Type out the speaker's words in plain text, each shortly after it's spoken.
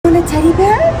want a teddy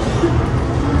bear?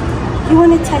 You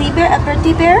want a teddy bear? A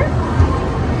birthday bear?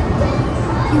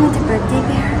 You want a birthday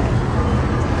bear?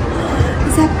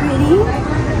 Is that pretty?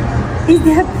 Is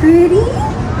that pretty?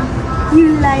 You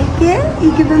like it?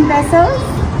 You give him besos?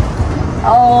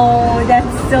 Oh,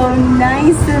 that's so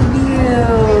nice of you.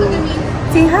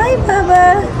 Say hi,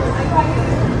 Bubba.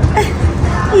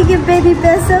 You give baby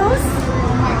besos?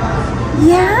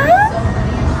 Yeah?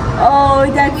 Oh,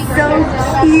 that's so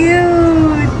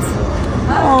cute.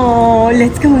 Oh,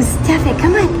 let's go stuff it.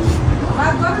 Come on.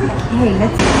 Okay,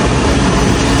 let's go.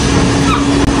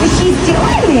 What's she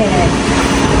doing?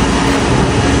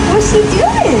 What's she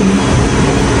doing?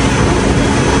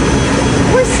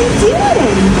 What's she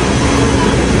doing?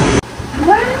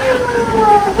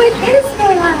 Wow, what is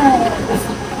that?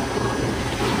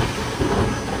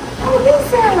 What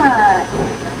is that?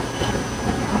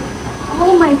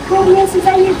 Oh my goodness, is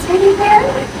that your teddy bear?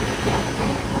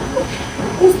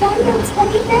 Is that your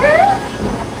teddy bear?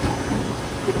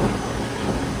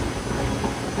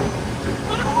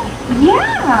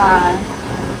 Yeah.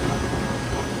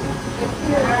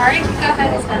 Alright, go ahead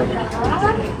and stand up.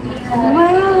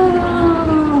 Wow.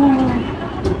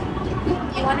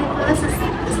 You want to do this? Is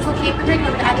this okay for drink? Or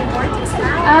adding more to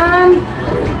snack?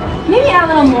 Maybe add a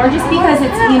little more just because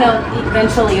it's, you know,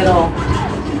 eventually it'll.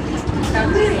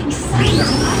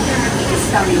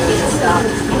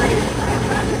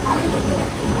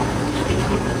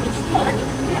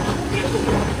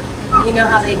 You know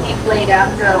how they deflate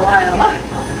after a while.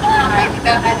 Alright,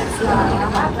 go ahead and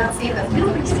let's see this.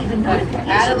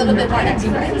 Add a little bit more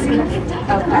extra. Okay.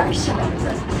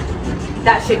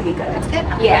 That should be good.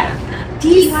 Yeah. Do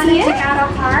you want to take out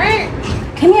a heart?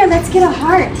 Come here, let's get a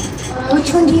heart.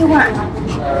 Which one do you want?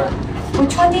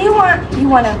 Which one do you want? You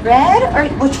want a red or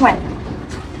which one?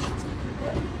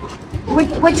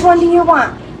 Which one do you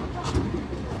want?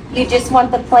 You just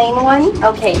want the plain one?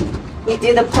 Okay, we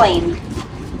do the plain.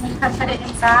 Put it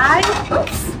inside.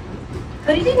 Oops.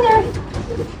 Put it in there.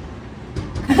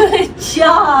 Good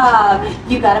job.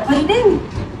 You gotta put it in.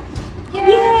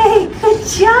 Yay, good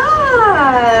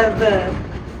job.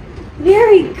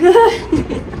 Very good.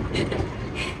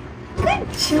 Good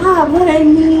job,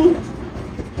 honey.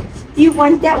 Do you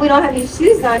want that? We don't have your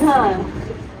shoes on, huh?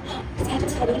 Is that a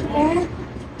teddy bear?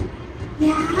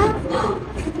 Yeah? Wow.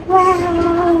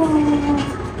 Wow.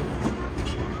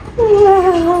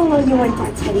 You want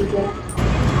that teddy bear?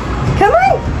 Come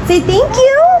on. Say thank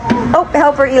you. Oh,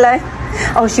 help her, Eli.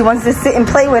 Oh, she wants to sit and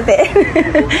play with it.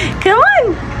 Come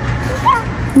on.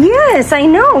 Yes, I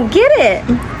know. Get it.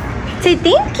 Say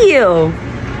thank you.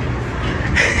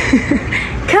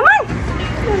 Come on.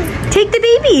 Take the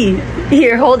baby.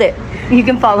 Here, hold it. You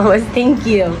can follow us. Thank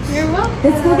you. You're welcome.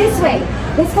 Let's go this way.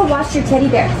 Let's go wash your teddy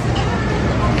bear.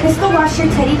 Let's go wash your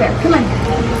teddy bear. Come on.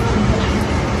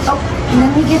 Oh, and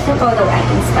then we get the photo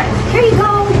wrapping spot. Here you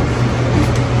go.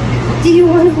 Do you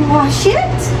want to wash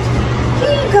it?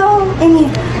 Here you go. And you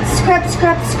scrub,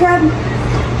 scrub, scrub.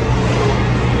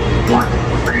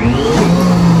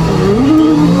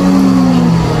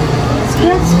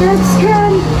 Scrub, scrub,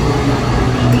 scrub.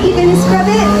 You gonna scrub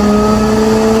it?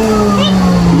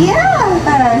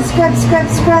 Yeah. Scrub, scrub,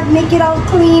 scrub. Make it all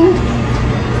clean.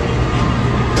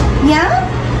 Yeah?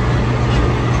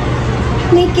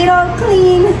 Make it all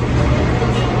clean.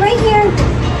 Right here.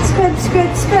 Scrub,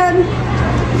 scrub, scrub.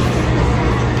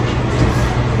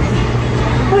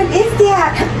 What is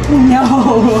that? No.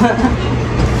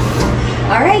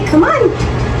 All right, come on.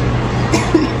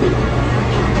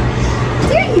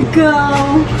 There you go.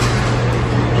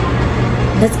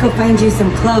 Let's go find you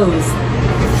some clothes.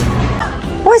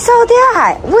 What's all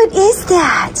that? What is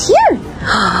that? Here.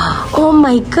 Oh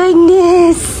my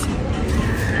goodness.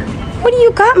 What do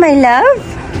you got, my love?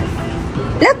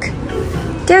 Look.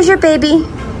 There's your baby.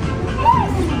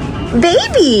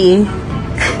 Baby.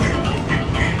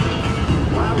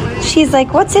 She's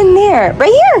like, what's in there?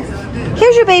 Right here.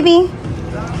 Here's your baby.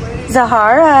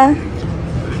 Zahara.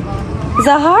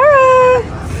 Zahara.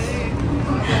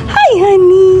 Hi,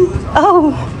 honey.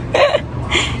 Oh.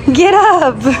 Get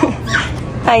up.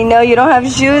 I know you don't have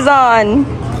shoes on.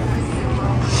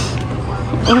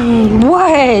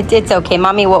 What? It's okay.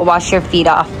 Mommy will wash your feet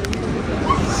off.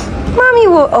 Mommy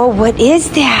will... Oh, what is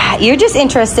that? You're just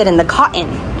interested in the cotton.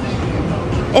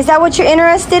 Is that what you're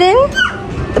interested in?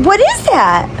 What is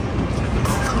that?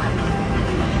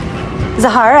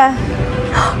 Zahara.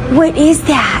 What is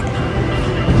that?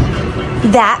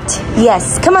 That?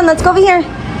 Yes. Come on, let's go over here.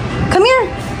 Come here.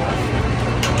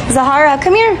 Zahara,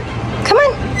 come here. Come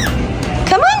on.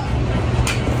 Come on.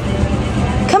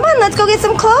 Come on, let's go get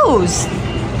some clothes.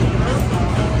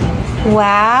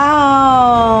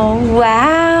 Wow.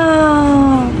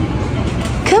 Wow.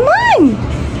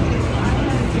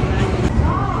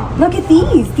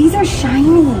 these? These are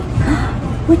shiny.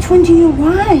 Which one do you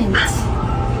want?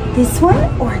 This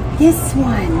one or this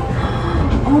one?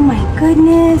 Oh my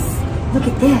goodness. Look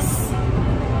at this.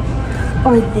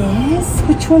 Or this?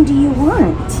 Which one do you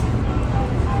want?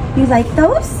 You like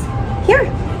those? Here.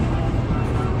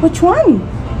 Which one?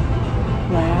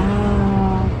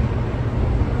 Wow.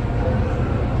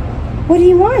 What do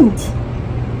you want?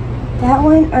 That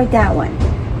one or that one?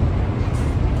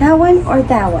 That one or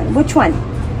that one? Which one?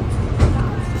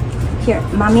 Here,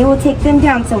 Mommy will take them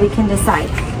down so we can decide.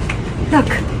 Look.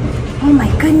 Oh my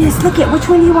goodness, look at which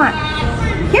one do you want?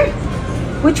 Here.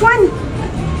 Which one?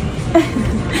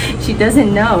 She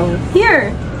doesn't know.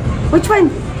 Here. Which one?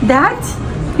 That?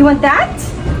 You want that?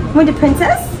 You want the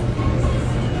princess?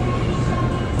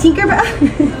 Tinkerbell?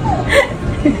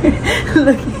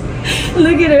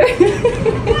 Look at her.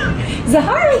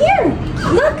 Zahara, here.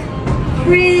 Look.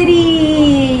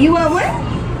 Pretty. You want one?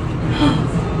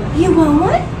 You want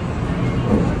one?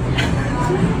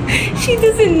 She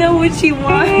doesn't know what she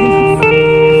wants.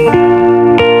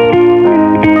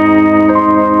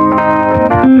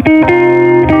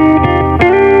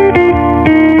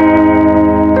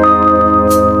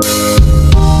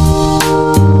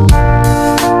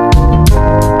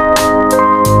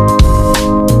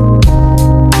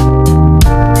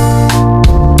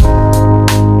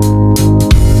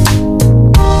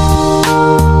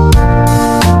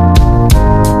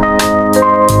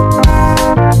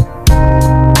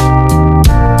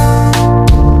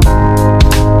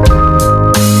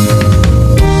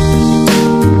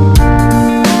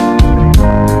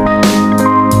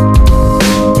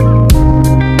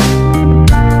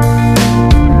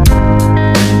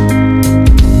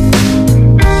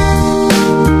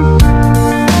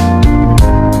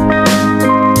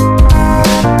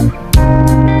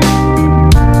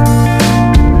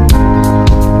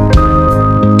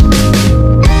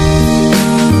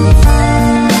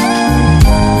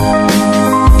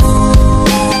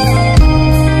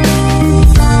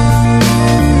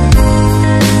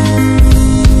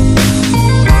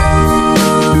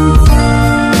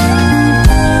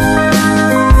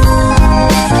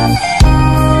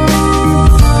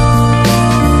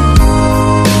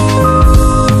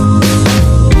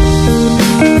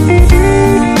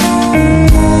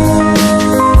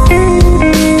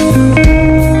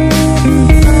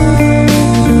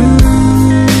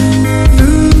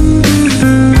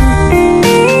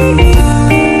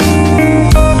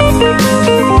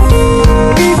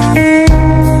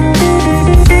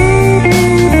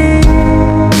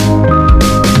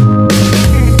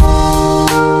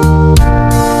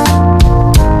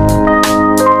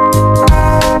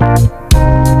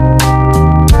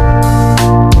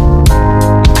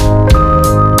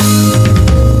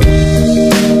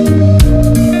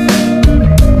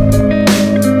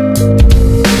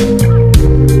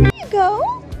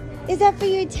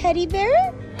 Teddy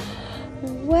bear?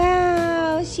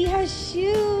 Wow, she has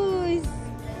shoes.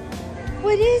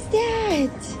 What is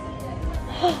that?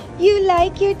 You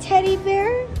like your teddy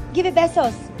bear? Give it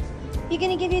besos. You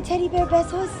gonna give your teddy bear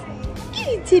besos? Give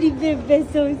your teddy bear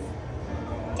besos.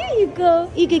 There you go.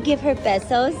 You could give her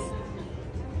besos.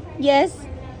 Yes?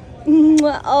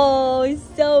 Oh,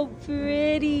 so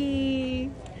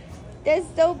pretty. That's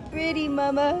so pretty,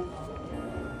 Mama.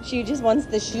 She just wants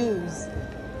the shoes.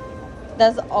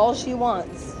 That's all she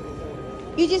wants.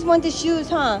 You just want the shoes,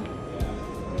 huh?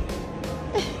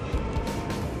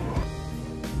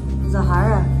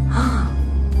 Zahara,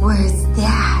 what is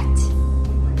that?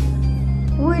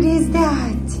 What is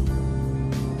that?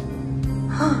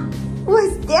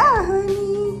 What's that,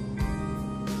 honey?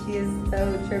 She is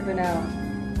so tripping out.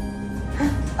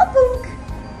 A book.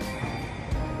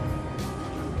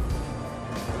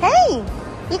 Hey,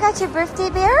 you got your birthday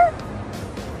bear?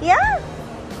 Yeah?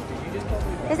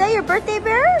 Is that your birthday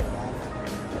bear?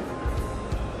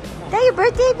 Is that your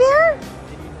birthday bear?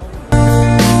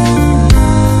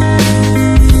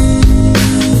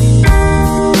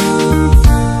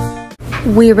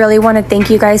 We really want to thank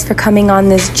you guys for coming on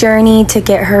this journey to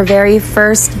get her very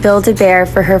first Build-A-Bear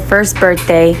for her first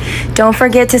birthday. Don't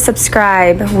forget to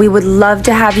subscribe. We would love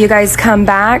to have you guys come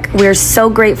back. We're so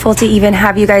grateful to even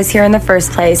have you guys here in the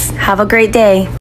first place. Have a great day.